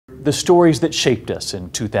the stories that shaped us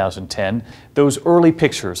in 2010, those early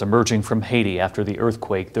pictures emerging from Haiti after the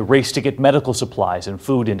earthquake, the race to get medical supplies and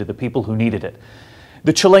food into the people who needed it,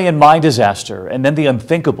 the Chilean mine disaster, and then the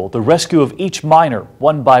unthinkable, the rescue of each miner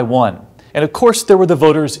one by one. And of course, there were the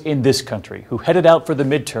voters in this country who headed out for the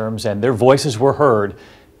midterms and their voices were heard,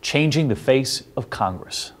 changing the face of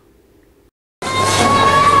Congress.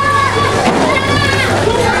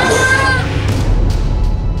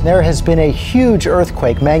 There has been a huge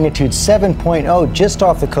earthquake, magnitude 7.0, just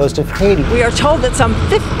off the coast of Haiti. We are told that some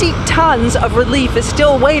 50 tons of relief is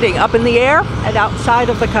still waiting up in the air and outside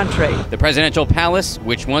of the country. The presidential palace,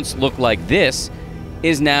 which once looked like this,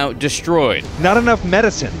 is now destroyed. Not enough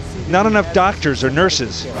medicine, not enough doctors or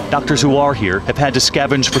nurses. Doctors who are here have had to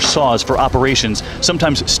scavenge for saws for operations,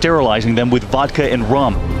 sometimes sterilizing them with vodka and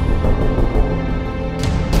rum.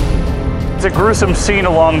 It's a gruesome scene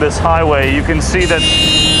along this highway. You can see that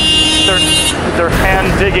they're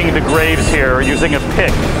hand digging the graves here using a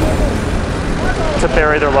pick to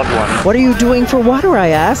bury their loved ones. What are you doing for water, I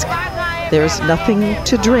ask? There's nothing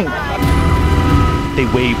to drink. They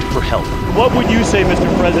waved for help. What would you say,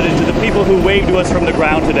 Mr. President, to the people who waved to us from the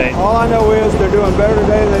ground today? All I know is they're doing better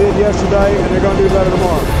today than they did yesterday, and they're going to do better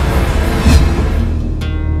tomorrow.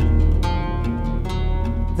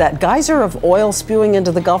 That geyser of oil spewing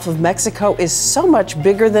into the Gulf of Mexico is so much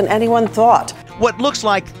bigger than anyone thought. What looks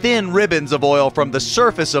like thin ribbons of oil from the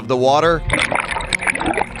surface of the water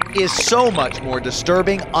is so much more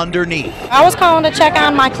disturbing underneath. I was calling to check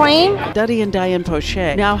on my claim. Duddy and Diane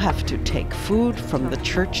Poche now have to take food from the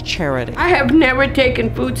church charity. I have never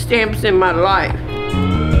taken food stamps in my life.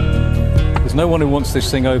 There's no one who wants this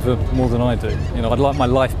thing over more than I do. You know, I'd like my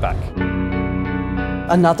life back.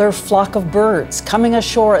 Another flock of birds coming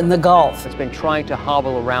ashore in the Gulf. It's been trying to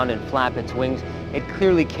hobble around and flap its wings. It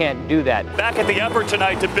clearly can't do that. Back at the effort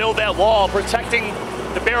tonight to build that wall, protecting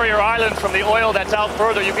the barrier islands from the oil that's out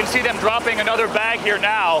further. You can see them dropping another bag here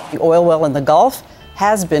now. The oil well in the Gulf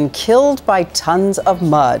has been killed by tons of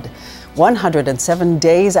mud. 107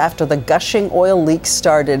 days after the gushing oil leak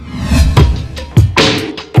started.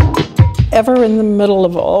 Ever in the middle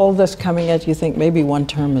of all this coming at you think maybe one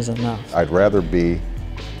term is enough? I'd rather be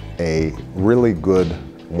a really good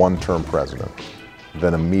one-term president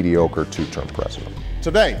than a mediocre two-term president.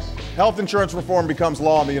 Today, health insurance reform becomes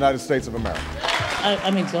law in the United States of America.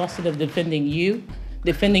 I'm exhausted of defending you,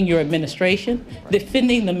 defending your administration,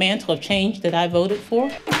 defending the mantle of change that I voted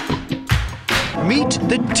for. Meet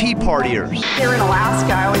the Tea Partiers. Here in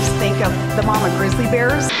Alaska, I always think of the mama grizzly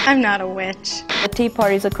bears. I'm not a witch. The Tea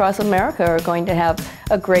Parties across America are going to have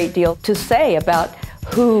a great deal to say about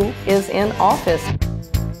who is in office.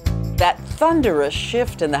 That thunderous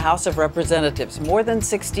shift in the House of Representatives, more than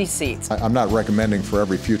 60 seats. I'm not recommending for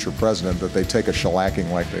every future president that they take a shellacking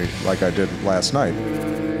like I did last night.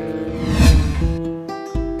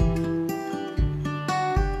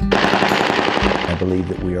 I believe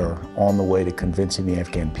that we are on the way to convincing the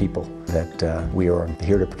Afghan people that we are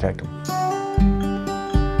here to protect them.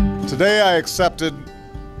 Today I accepted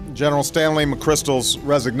General Stanley McChrystal's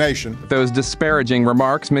resignation. Those disparaging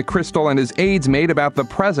remarks McChrystal and his aides made about the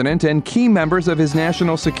president and key members of his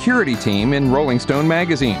national security team in Rolling Stone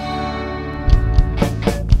magazine.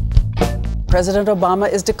 President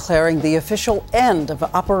Obama is declaring the official end of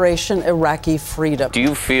Operation Iraqi Freedom. Do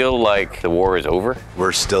you feel like the war is over?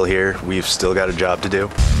 We're still here. We've still got a job to do.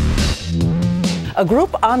 A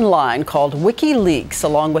group online called WikiLeaks,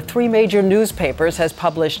 along with 3 major newspapers, has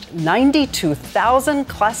published 92,000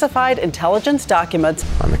 classified intelligence documents.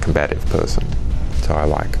 I'm a combative person, so I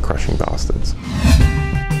like crushing bastards.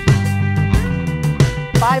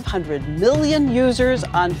 500 million users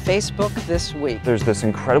on Facebook this week. There's this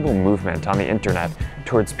incredible movement on the internet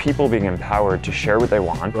towards people being empowered to share what they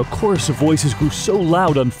want. A chorus of voices grew so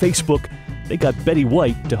loud on Facebook, they got Betty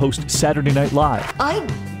White to host Saturday Night Live. I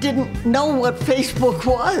didn't know what Facebook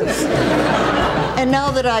was. And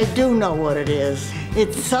now that I do know what it is,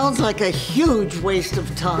 it sounds like a huge waste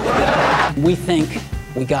of time. We think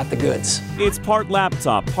we got the goods. It's part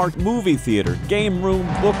laptop, part movie theater, game room,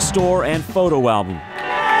 bookstore, and photo album.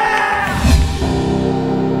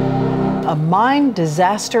 A mine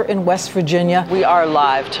disaster in West Virginia. We are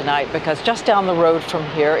live tonight because just down the road from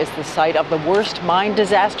here is the site of the worst mine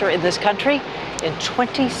disaster in this country in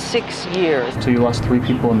 26 years. So you lost 3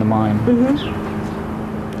 people in the mine?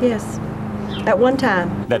 Mm-hmm. Yes, at one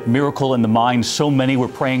time. That miracle in the mine so many were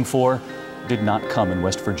praying for did not come in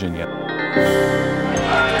West Virginia.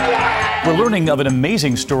 We're learning of an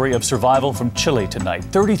amazing story of survival from Chile tonight.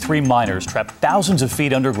 33 miners trapped thousands of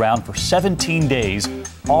feet underground for 17 days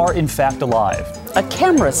are in fact alive. A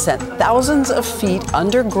camera sent thousands of feet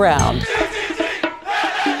underground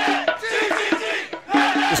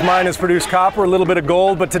This mine has produced copper, a little bit of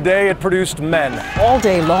gold, but today it produced men. All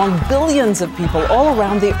day long, billions of people all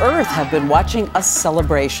around the earth have been watching a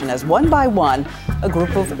celebration as one by one, a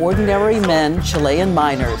group of ordinary men, Chilean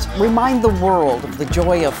miners, remind the world of the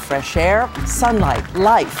joy of fresh air, sunlight,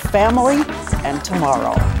 life, family, and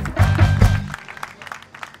tomorrow.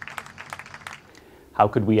 How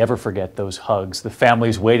could we ever forget those hugs, the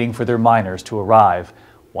families waiting for their miners to arrive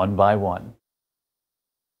one by one?